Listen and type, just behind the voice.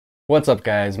What's up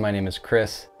guys, my name is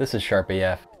Chris, this is Sharp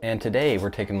AF, and today we're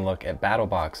taking a look at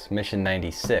Battlbox Mission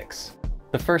 96.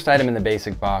 The first item in the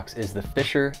basic box is the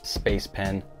Fisher Space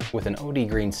Pen with an OD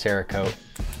green Cerakote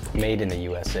made in the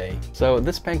USA. So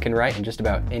this pen can write in just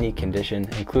about any condition,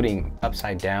 including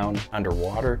upside down,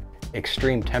 underwater,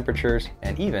 extreme temperatures,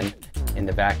 and even in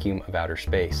the vacuum of outer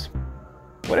space.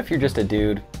 What if you're just a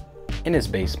dude in his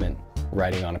basement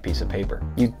writing on a piece of paper?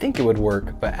 You'd think it would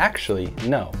work, but actually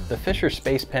no. The Fisher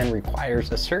Space Pen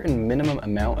requires a certain minimum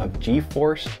amount of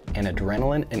G-force and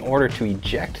adrenaline in order to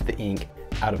eject the ink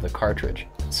out of the cartridge.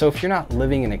 So if you're not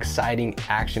living an exciting,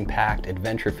 action-packed,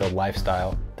 adventure-filled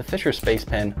lifestyle, the Fisher Space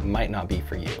Pen might not be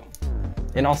for you.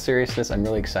 In all seriousness, I'm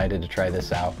really excited to try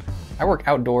this out. I work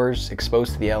outdoors,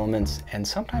 exposed to the elements, and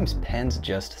sometimes pens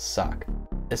just suck.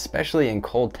 Especially in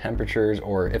cold temperatures,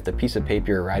 or if the piece of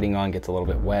paper you're writing on gets a little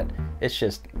bit wet, it's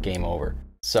just game over.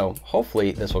 So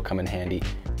hopefully this will come in handy,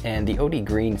 and the OD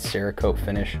green Cerakote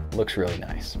finish looks really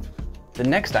nice. The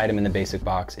next item in the basic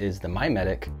box is the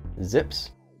MyMedic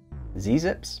Zips,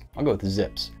 Z-Zips? I'll go with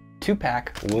Zips,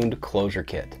 2-pack wound closure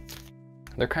kit.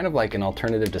 They're kind of like an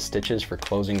alternative to stitches for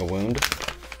closing a wound.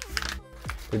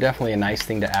 They're definitely a nice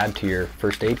thing to add to your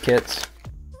first aid kits.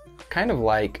 Kind of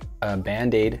like a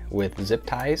Band-Aid with zip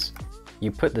ties. You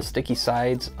put the sticky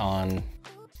sides on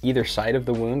either side of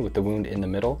the wound with the wound in the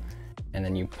middle, and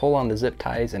then you pull on the zip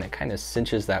ties and it kind of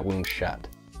cinches that wound shut.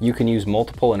 You can use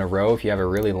multiple in a row if you have a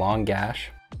really long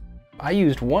gash. I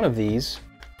used one of these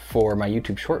for my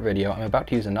YouTube short video. I'm about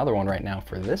to use another one right now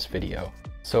for this video.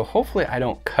 So hopefully I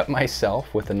don't cut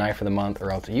myself with the knife of the month, or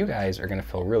else you guys are gonna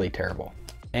feel really terrible.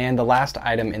 And the last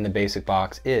item in the basic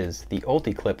box is the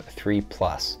UltiClip 3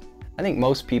 Plus. I think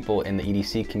most people in the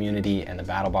EDC community and the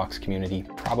Battlebox community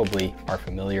probably are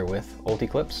familiar with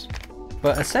UltiClips.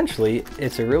 But essentially,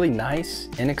 it's a really nice,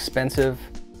 inexpensive,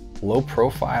 low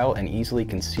profile, and easily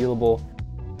concealable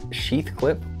sheath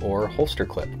clip or holster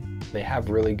clip. They have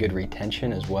really good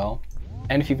retention as well.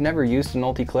 And if you've never used an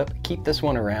UltiClip, keep this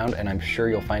one around and I'm sure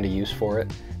you'll find a use for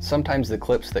it. Sometimes the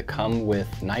clips that come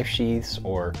with knife sheaths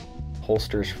or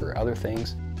holsters for other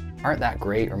things aren't that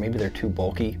great, or maybe they're too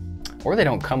bulky, or they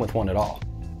don't come with one at all.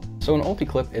 So an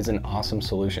UltiClip is an awesome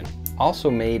solution.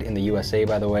 Also made in the USA,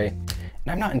 by the way, and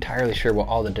I'm not entirely sure what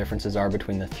all the differences are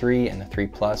between the 3 and the 3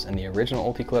 Plus and the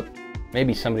original UltiClip.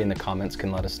 Maybe somebody in the comments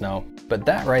can let us know. But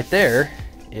that right there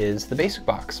is the basic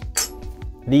box.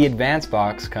 The advanced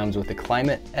box comes with the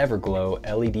Climate Everglow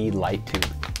LED light tube.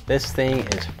 This thing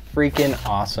is freaking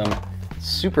awesome,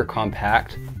 super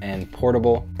compact and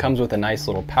portable. Comes with a nice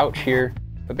little pouch here.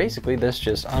 But basically this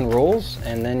just unrolls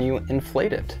and then you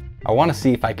inflate it. I want to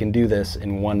see if I can do this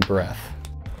in one breath.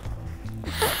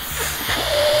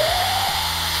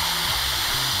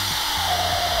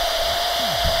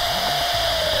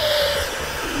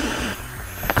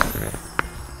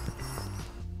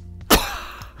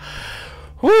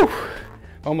 Whew!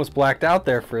 Almost blacked out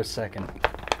there for a second.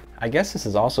 I guess this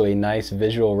is also a nice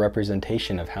visual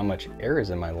representation of how much air is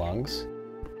in my lungs.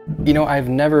 You know, I've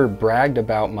never bragged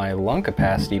about my lung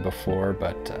capacity before,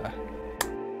 but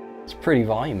it's pretty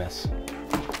voluminous.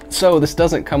 So this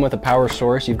doesn't come with a power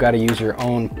source. You've got to use your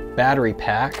own battery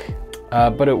pack,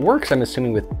 but it works, I'm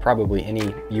assuming, with probably any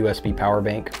USB power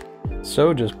bank.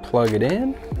 So just plug it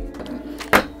in,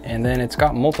 and then it's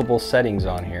got multiple settings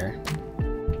on here.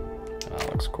 Oh,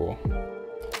 looks cool.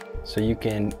 So you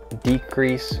can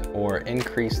decrease or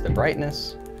increase the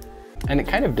brightness, and it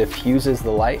kind of diffuses the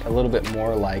light a little bit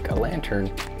more like a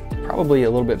lantern. Probably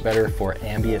a little bit better for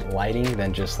ambient lighting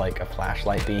than just like a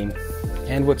flashlight beam.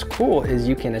 And what's cool is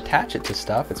you can attach it to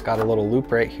stuff. It's got a little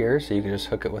loop right here, so you can just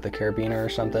hook it with a carabiner or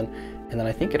something. And then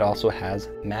I think it also has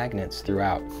magnets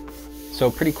throughout. So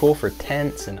pretty cool for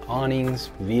tents and awnings,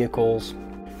 vehicles.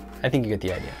 I think you get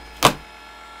the idea.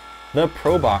 The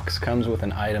Pro Box comes with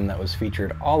an item that was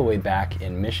featured all the way back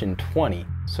in Mission 20.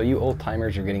 So you old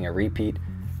timers are getting a repeat.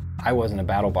 I wasn't a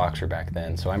battle boxer back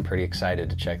then, so I'm pretty excited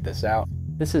to check this out.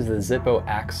 This is the Zippo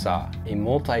Axe Saw, a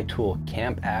multi-tool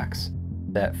camp axe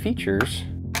that features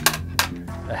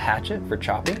a hatchet for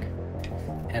chopping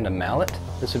and a mallet.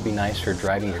 This would be nice for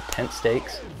driving your tent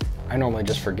stakes. I normally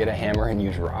just forget a hammer and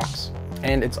use rocks.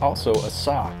 And it's also a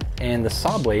saw, and the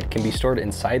saw blade can be stored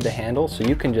inside the handle, so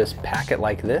you can just pack it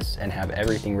like this and have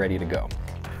everything ready to go.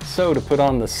 So to put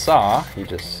on the saw, you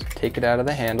just take it out of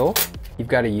the handle. You've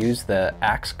got to use the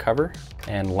axe cover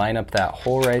and line up that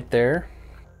hole right there.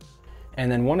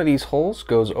 And then one of these holes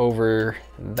goes over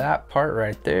that part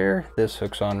right there. This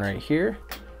hooks on right here.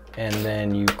 And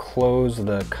then you close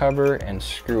the cover and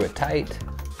screw it tight,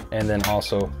 and then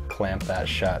also clamp that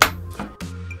shut.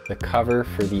 The cover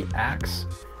for the axe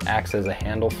acts as a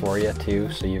handle for you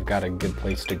too, so you've got a good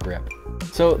place to grip.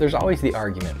 So there's always the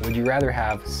argument, would you rather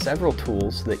have several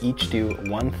tools that each do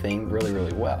one thing really,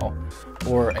 really well,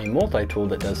 or a multi-tool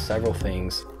that does several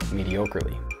things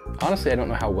mediocrely? Honestly, I don't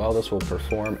know how well this will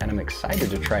perform, and I'm excited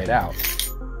to try it out.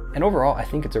 And overall, I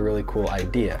think it's a really cool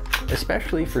idea,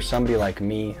 especially for somebody like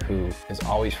me who is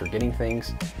always forgetting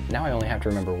things. Now I only have to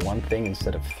remember one thing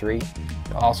instead of three.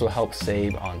 It also helps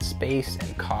save on space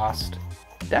and cost.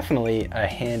 Definitely a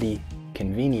handy,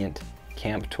 convenient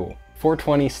camp tool.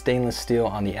 420 stainless steel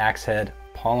on the axe head,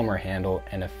 polymer handle,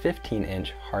 and a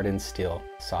 15-inch hardened steel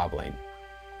saw blade.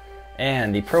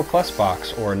 And the Pro Plus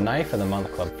box, or Knife of the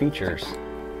Month Club, features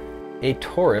a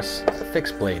Taurus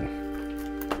fixed blade.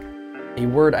 A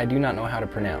word I do not know how to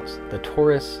pronounce. The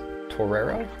Taurus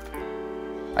Torero?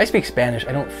 I speak Spanish.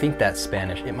 I don't think that's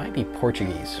Spanish. It might be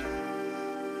Portuguese.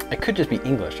 It could just be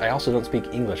English. I also don't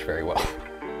speak English very well.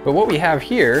 But what we have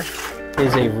here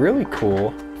is a really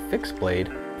cool fixed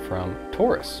blade from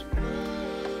Taurus.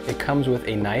 It comes with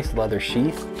a nice leather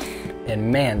sheath, and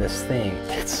man, this thing,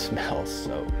 it smells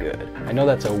so good. I know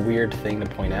that's a weird thing to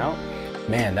point out.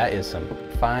 Man, that is some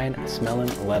fine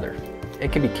smelling leather.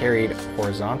 It can be carried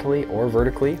horizontally or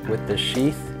vertically with the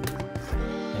sheath,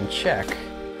 and check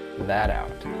that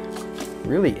out.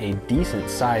 Really a decent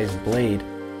sized blade,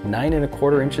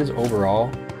 9¼ inches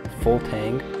overall, full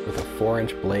tang with a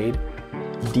 4-inch blade,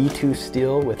 D2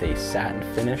 steel with a satin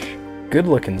finish. Good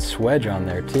looking swedge on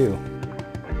there too.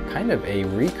 Kind of a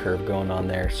recurve going on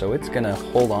there, so it's gonna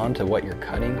hold on to what you're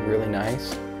cutting really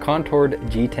nice. Contoured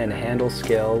G10 handle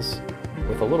scales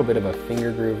with a little bit of a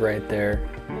finger groove right there,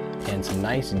 and some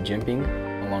nice jimping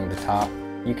along the top.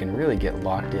 You can really get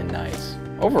locked in nice.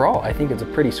 Overall, I think it's a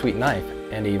pretty sweet knife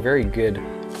and a very good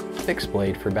fixed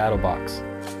blade for Battlbox.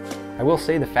 I will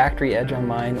say the factory edge on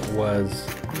mine was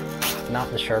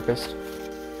not the sharpest,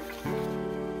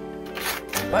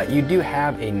 but you do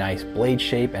have a nice blade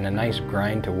shape and a nice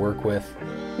grind to work with.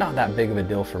 Not that big of a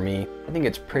deal for me. I think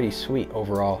it's pretty sweet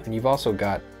overall, and you've also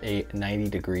got a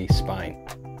 90-degree spine.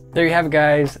 There you have it,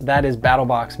 guys. That is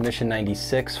Battlbox Mission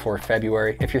 96 for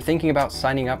February. If you're thinking about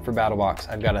signing up for Battlbox,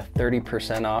 I've got a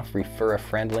 30% off refer a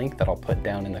friend link that I'll put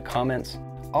down in the comments.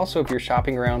 Also, if you're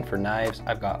shopping around for knives,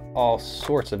 I've got all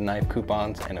sorts of knife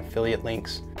coupons and affiliate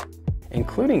links,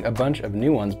 including a bunch of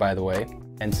new ones, by the way,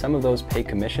 and some of those pay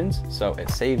commissions, so it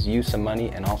saves you some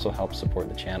money and also helps support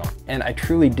the channel. And I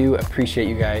truly do appreciate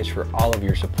you guys for all of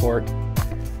your support.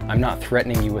 I'm not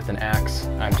threatening you with an axe,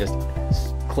 I'm just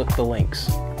click the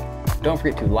links. Don't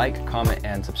forget to like, comment,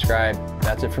 and subscribe.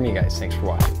 That's it for me, guys. Thanks for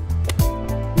watching.